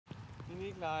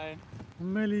Melli klein.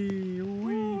 Melli,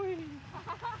 ui.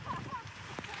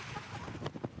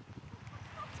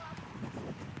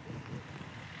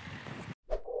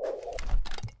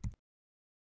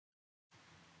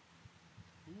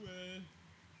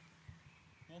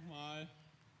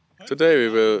 Today we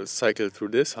will cycle through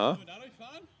this, huh?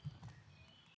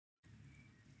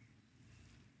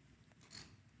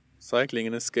 Cycling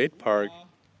in a skate park.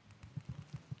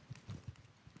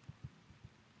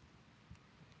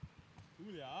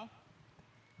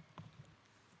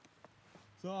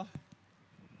 So.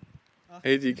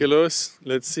 80 kilos,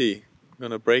 let's see.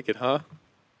 Gonna break it, huh?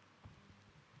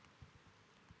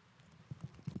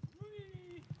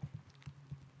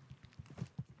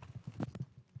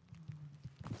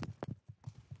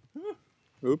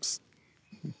 Oops.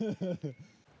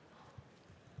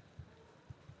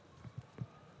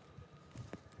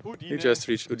 We just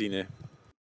reached Udine.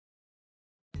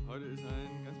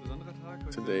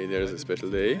 Today there's a special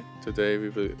day. Today we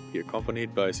will be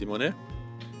accompanied by Simone.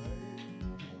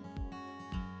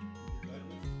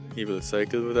 He will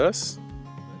cycle with us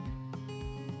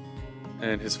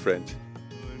and his friend.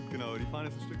 Genau, die fahren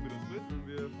jetzt ein Stück mit uns mit und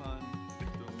wir fahren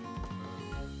Richtung,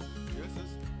 wie heißt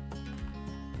das?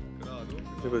 Grado.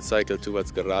 We will cycle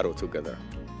towards Grado together.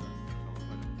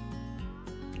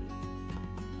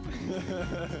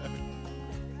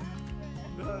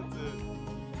 That's it.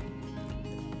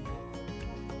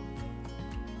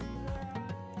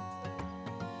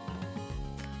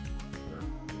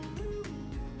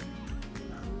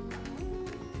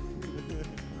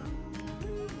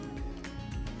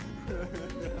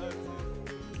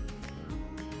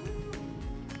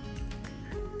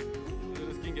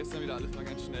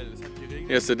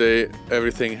 Yesterday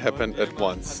everything happened at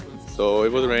once. So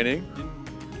it was raining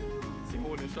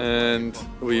and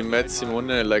we met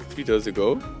Simone like 3 days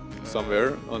ago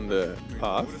somewhere on the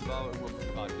path,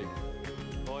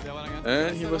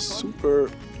 and he was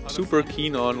super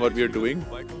keen on what we are doing.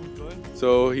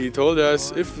 So he told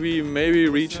us if we maybe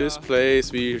reach his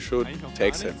place we should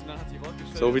text him.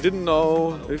 So we didn't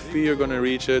know if we are gonna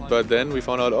reach it, but then we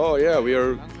found out, oh yeah, we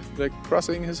are like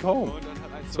crossing his home.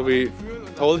 So we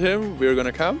told him we were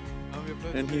gonna come,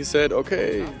 and he said,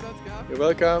 okay, you're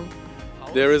welcome.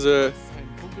 There is a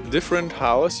different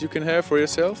house you can have for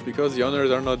yourself because the owners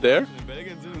are not there.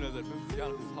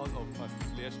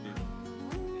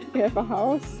 We have a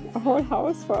house, a whole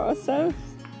house for ourselves.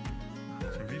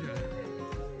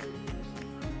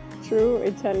 True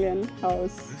Italian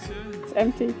house. It's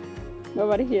empty.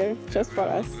 Nobody here, just for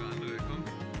us.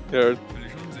 There.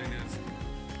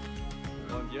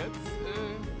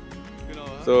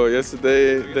 So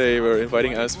yesterday they were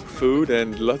inviting us for food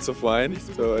and lots of wine,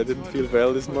 so I didn't feel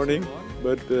well this morning,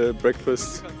 but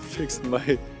breakfast fixed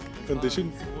my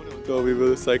condition. So we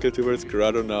will cycle towards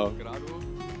Grado now.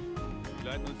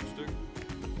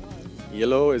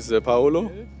 Yellow is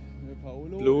Paolo,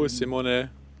 blue is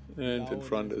Simone, and in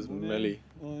front is Melli.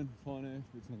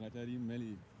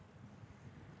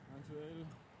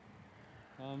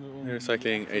 We're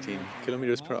cycling 18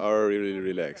 kilometers per hour, really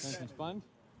relaxed.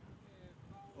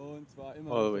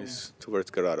 Always towards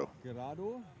Grado.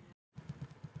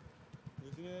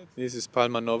 This is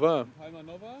Palmanova.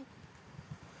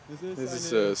 This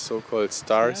is a so-called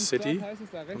star city.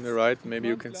 On the right, maybe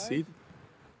you can see it.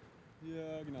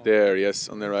 There, yes,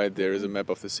 on the right there is a map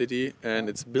of the city, and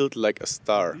it's built like a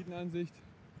star. Die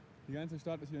ganze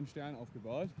Stadt ist hier in Stern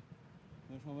aufgebaut.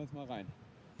 Da schauen wir jetzt mal rein.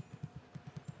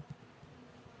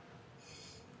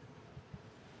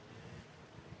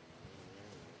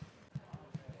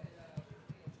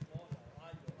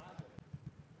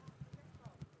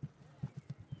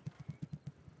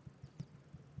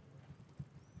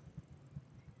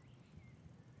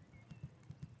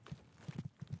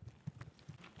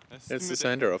 It's the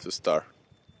center of the star.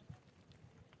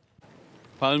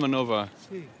 Palmanova.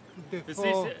 This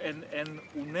is an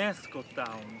UNESCO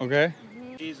town. Okay.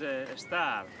 It's a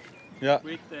star. Yeah.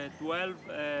 With 12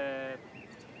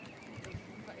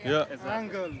 Yeah.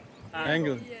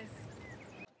 Angle.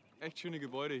 Echt schöne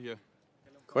Gebäude hier.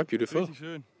 Quite beautiful. Richtig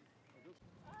schön.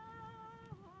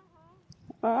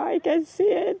 Oh, I can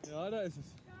see it. Ja, da ist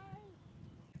es.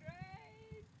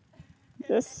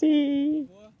 The sea.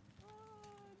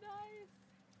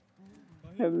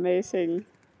 Amazing.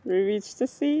 We reached the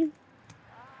sea.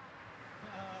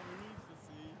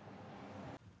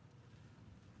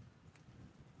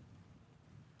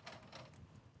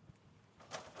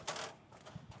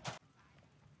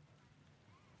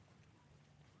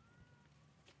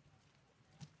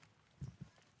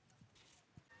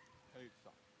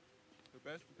 Die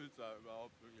beste Pizza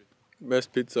überhaupt, wirklich.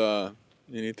 Best pizza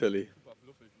in Italy. Super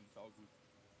fluffig und saugut.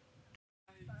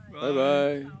 Bye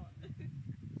bye.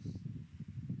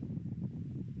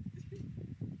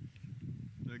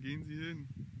 Da gehen sie hin.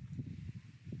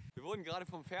 Wir wurden gerade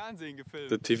vom Fernsehen gefilmt.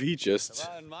 The TV Da just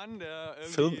war ein Mann, der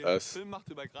filmed irgendwie us. Film macht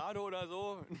über Grado oder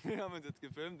so. Wir haben uns jetzt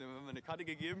gefilmt, dem haben wir eine Karte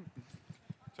gegeben.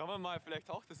 Schauen wir mal, vielleicht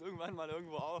taucht das irgendwann mal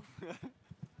irgendwo auf.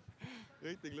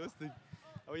 Richtig lustig.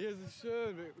 Aber hier ist es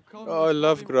schön. Wir kommen Oh, I jetzt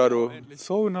love vor dem Grado. Urlaub endlich.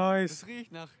 So nice. Es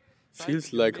riecht nach Feels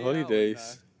salzigem like Meer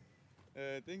holidays.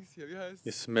 und, Dings hier, wie heißt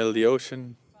You smell the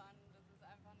ocean.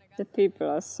 The people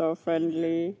are so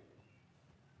friendly.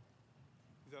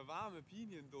 dieser warme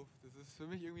Pinienduft. Das ist für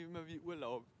mich irgendwie immer wie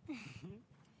Urlaub.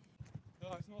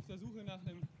 Ja, ich bin auf der Suche nach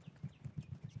einem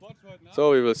Spot für heute Nacht.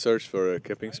 So we will search for a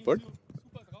camping spot.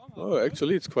 Super traumhaft. Oh,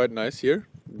 actually it's quite nice here,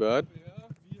 but Ja,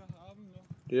 wir haben noch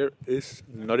there is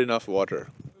not enough water.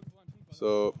 irgendwo einen Schwimmbad.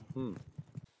 So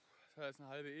Das hat jetzt eine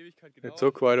halbe Ewigkeit it gedauert.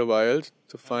 took quite a while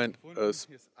to find Gefunden. a Hier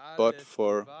ist spot alles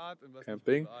for privat und was nicht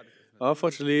camping. privat ist, ist natürlich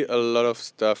Unfortunately, a lot of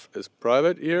stuff is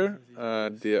private here,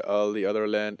 and all the other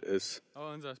land is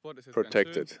Aber unser Spot ist jetzt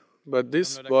protected. ganz schön. But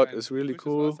this Haben wir da spot kein is really frisches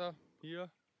cool. Wasser. Hier.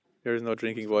 There is no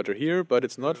drinking water here, but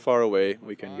it's not far away.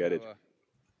 We can get it. Aber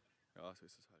ja, so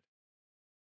ist es halt.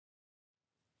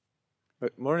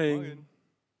 Good morning. Morgen.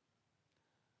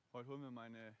 Heute holen wir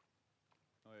meine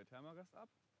neue Thermarest ab.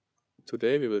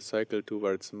 Today we will cycle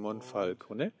towards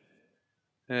Monfalcone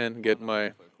and get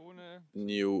my Balkone.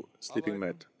 new sleeping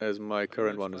mat, as my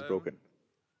current one is broken.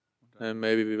 Und dann And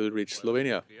maybe we will reach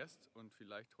Slovenia. Trieste und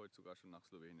vielleicht heute sogar schon nach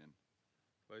Slowenien.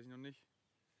 Weiß ich noch nicht.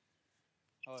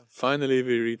 Aber Finally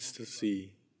we reach the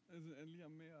sea. wir sind endlich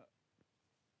am Meer.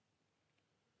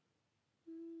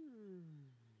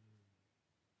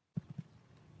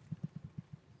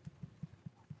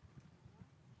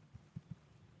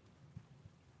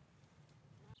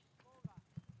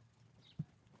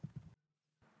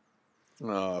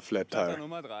 Ah, flat Platte tire.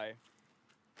 Nummer 3.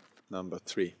 Number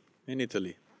 3 in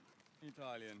Italy,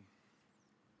 Italien.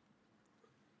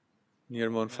 near In der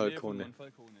Nähe von Monfalcone.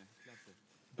 Monfalcone. Klasse.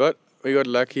 But we got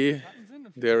lucky. Schatten sind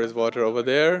und There is water over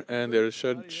there and there is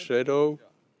shadow.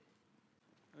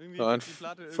 irgendwie And ist die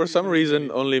Platte for irgendwie some reason,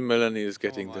 unbedingt. only Melanie is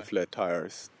getting the mal. flat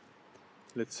tires.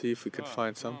 Let's see if we can Ja,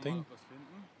 find schauen wir mal, something. ob wir was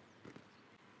finden.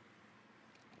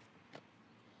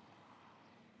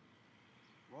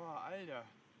 Boah, Alter.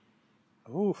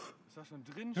 Oof, Ist da schon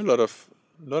drin? a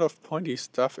lot of pointy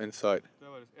stuff inside.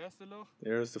 Da war das erste Loch.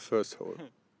 There's the first hole.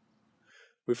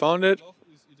 We found it. Loch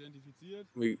ist identifiziert,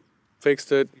 We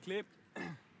fixed it. geklebt. Hier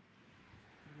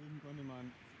drüben konnte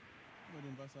man über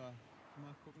dem Wasser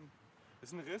nachgucken.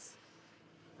 Das ist ein Riss.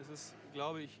 Das ist,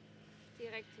 glaube ich,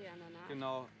 Direkt hier an der Nase.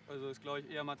 genau, also ist, glaube ich,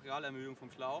 eher Materialermüdung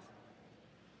vom Schlauch.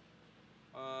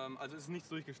 Also ist nichts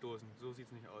durchgestoßen, so sieht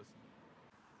es nicht aus.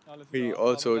 Alles We wieder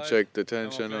also aufbereitet. checked the Haben auch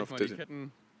tension gleich of mal the die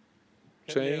Kettenlehre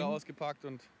chain. ausgepackt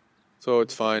und So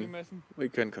it's fine. gemessen. We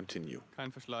can continue.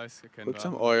 Kein Verschleiß erkennbar. Put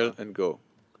some oil and go.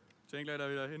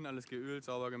 Chainkleider wieder hin, alles geölt,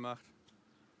 sauber gemacht.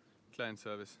 Kleinen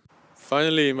Service.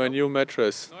 Finally, my new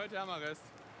mattress. Neue Thermarest.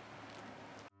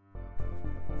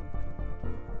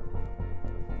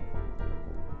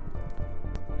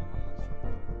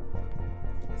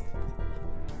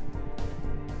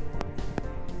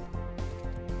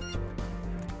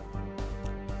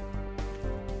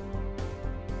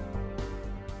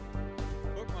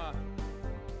 Guck mal,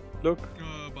 Look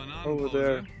Bananenpause. over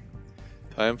there.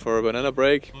 Time for a banana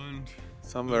break. Und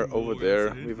Somewhere over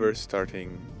there we were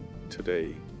starting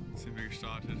today. sind wir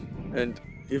gestartet. And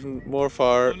even more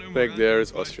far Und irgendwo back ganz there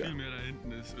is weit, Austria. Viel mehr da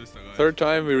hinten ist Österreich. Third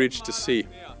time we reached the sea, Echt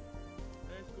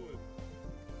cool.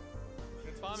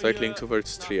 Jetzt fahren wir cycling hier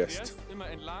towards nach Trieste, immer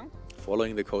entlang.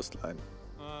 following the coastline.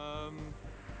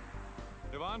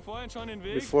 Wir waren vorhin schon den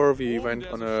Weg. Before we oben, went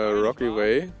der on so a steinig rocky war.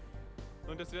 way,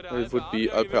 Und das wäre der it Alpe would be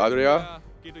Adria Alpe gewesen, Adria, der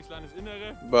geht durchs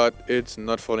Landesinnere. but it's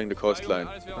not following the coastline,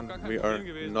 Alles wäre auch gar and kein we are Problem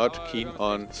gewesen, not aber keen wir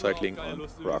haben on echt cycling überhaupt keine on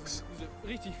Lust, rocks. diese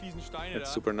richtig fiesen Steine It's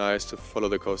da super nice to follow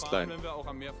the fahren, coastline. wenn wir auch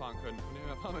am Meer fahren können. Von dem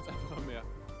her fahren wir jetzt einfach am Meer.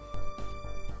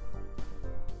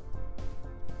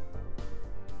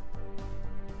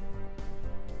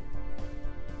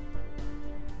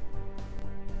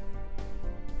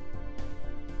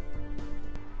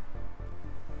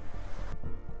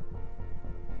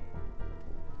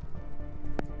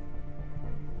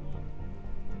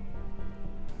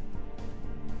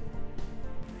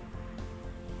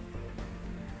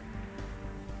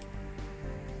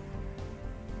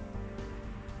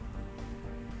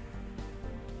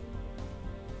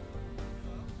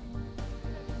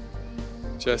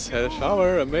 Just had a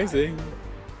shower, amazing.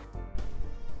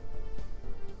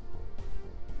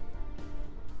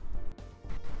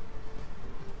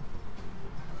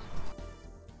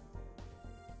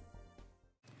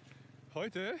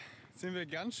 Heute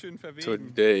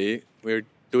Today we're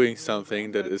doing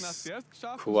something that is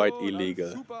quite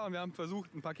illegal.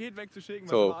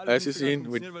 So, as you've seen,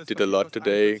 we did a lot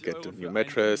today, get a new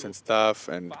mattress and stuff,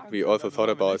 and we also thought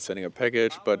about sending a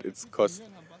package, but it's cost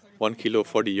 1 kilo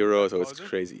 40 euros, so it's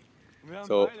crazy.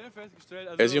 So,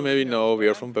 as you maybe know, we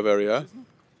are from Bavaria.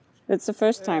 It's the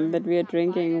first time that we are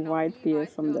drinking white beer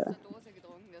from the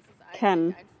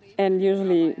can. And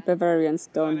usually Bavarians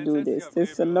don't do this.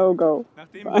 This is a no-go.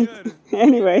 But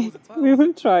anyway, we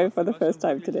will try for the first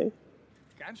time today.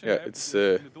 Yeah, it's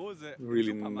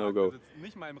really no-go.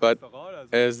 But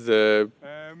as the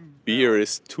beer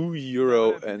is 2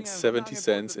 euro and 70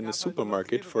 cents in the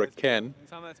supermarket for a can,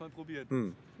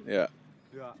 yeah,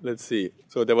 let's see.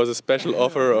 So there was a special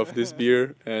offer of this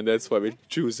beer, and that's why we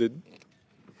choose it.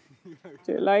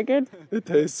 Do you like it? It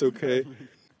tastes okay.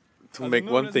 To make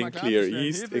one thing clear,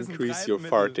 yeast increase your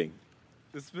farting.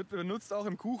 Das wird benutzt auch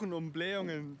im Kuchen, um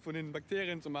Blähungen von den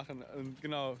Bakterien zu machen. Und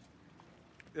genau.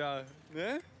 Ja,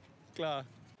 ne? Klar.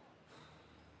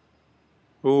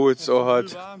 Oh, it's so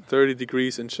hot. 30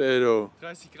 degrees in shadow.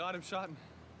 30 Grad im Schatten.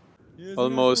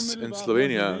 Almost in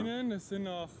Slovenia.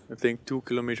 I think 2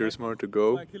 kilometers more to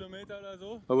go.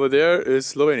 Over there is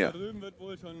Slovenia. Wird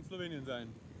wohl schon Slowenien sein.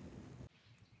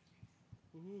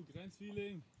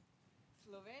 Grenzfeeling.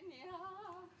 Slovenia.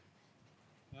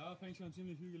 Ja, fängt schon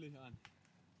ziemlich hügelig an.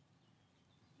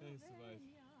 Ist soweit.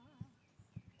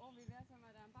 Oh, wie wär's, wenn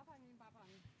wir da einen Papa nehmen, Papa?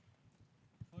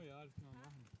 Oh ja, das können wir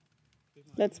machen.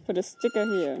 Let's put a sticker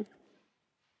here.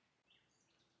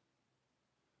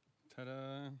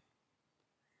 Tada!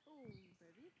 Oh,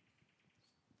 baby.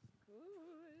 Cool.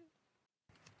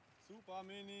 Super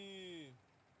Mini!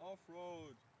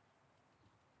 Offroad!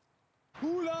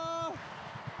 Hula!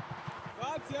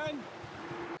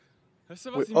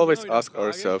 We always ask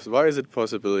ourselves, why is it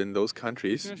possible in those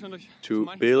countries to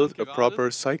build a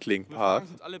proper cycling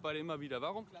path?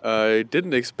 I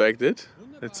didn't expect it.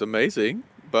 It's amazing.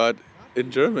 But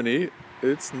in Germany,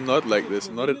 it's not like this,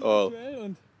 not at all.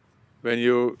 When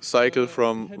you cycle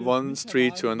from one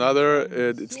street to another,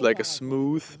 it's like a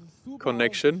smooth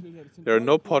connection. There are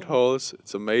no potholes.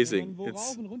 It's amazing.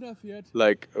 It's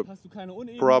like a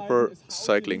proper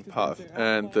cycling path,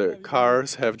 and the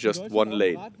cars have just one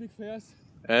lane.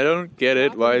 And I don't get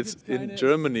it why it's in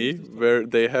Germany, where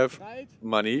they have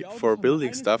money for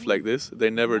building stuff like this, they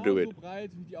never do it.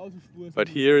 But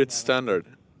here it's standard.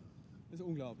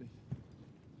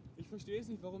 Ich verstehe es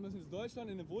nicht, warum es in Deutschland,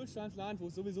 in einem Wohlstandsland, wo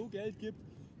es sowieso Geld gibt,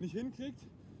 nicht hinkriegt.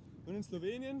 Und in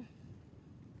Slowenien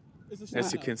ist es schon.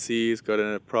 As you can see, it's got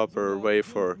a proper way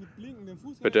for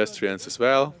pedestrians as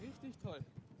well. Richtig toll.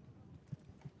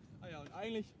 Ah ja, und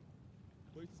eigentlich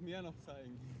wollte ich das Meer noch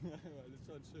zeigen, weil es ist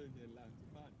schon schön hier entlang zu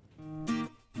fahren.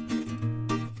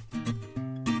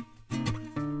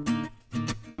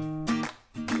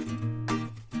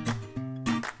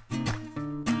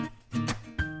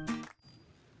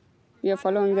 We are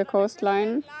following the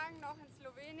coastline.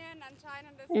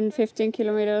 In 15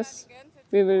 kilometers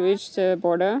we will reach the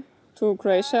border to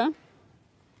Croatia.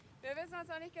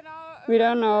 We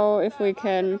don't know if we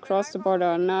can cross the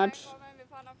border or not.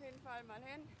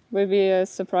 Will be a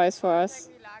surprise for us.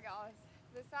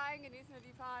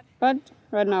 But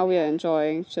right now we are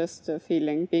enjoying just the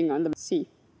feeling being on the sea.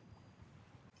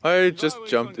 I just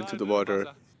jumped into the water.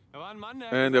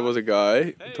 And there was a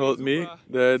guy who told me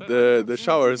that the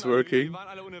shower is working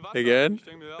again.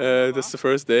 That's the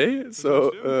first day.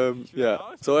 So, yeah.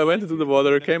 So I went into the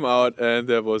water, came out, and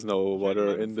there was no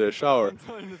water in the shower.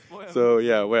 So,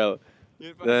 yeah, well.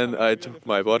 Then I took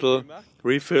my bottle,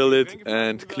 refilled it,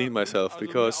 and cleaned myself,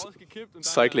 because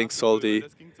cycling salty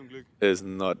is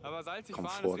not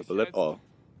comfortable at all.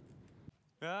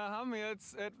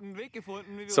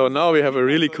 So now we have a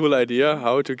really cool idea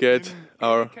how to get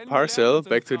our parcel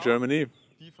back to Germany.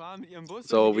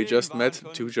 So we just met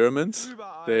 2 Germans.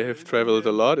 They have traveled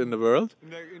a lot in the world.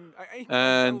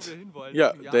 And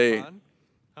yeah, they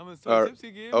are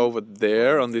over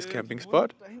there on this camping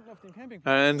spot.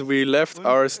 And we left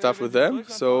our stuff with them.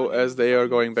 So as they are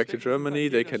going back to Germany,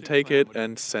 they can take it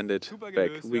and send it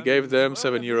back. We gave them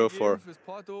 €7 for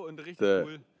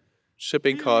the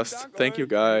shipping cost. Thank you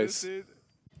guys.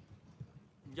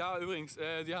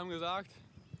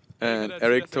 And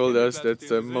Eric told us that's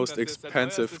the most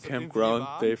expensive campground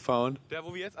they found.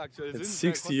 It's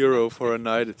 €60 for a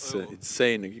night. It's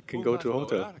insane. You can go to a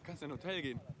hotel.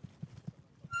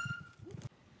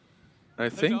 I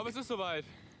think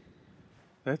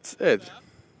that's it.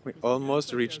 We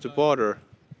almost reached the border.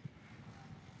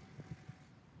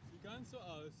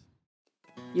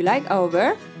 You like our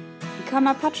work? Become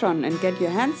a patron and get your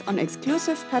hands on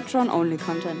exclusive patron-only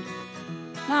content.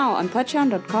 now on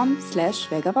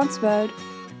patreon.com/VAEGABONDSWORLD.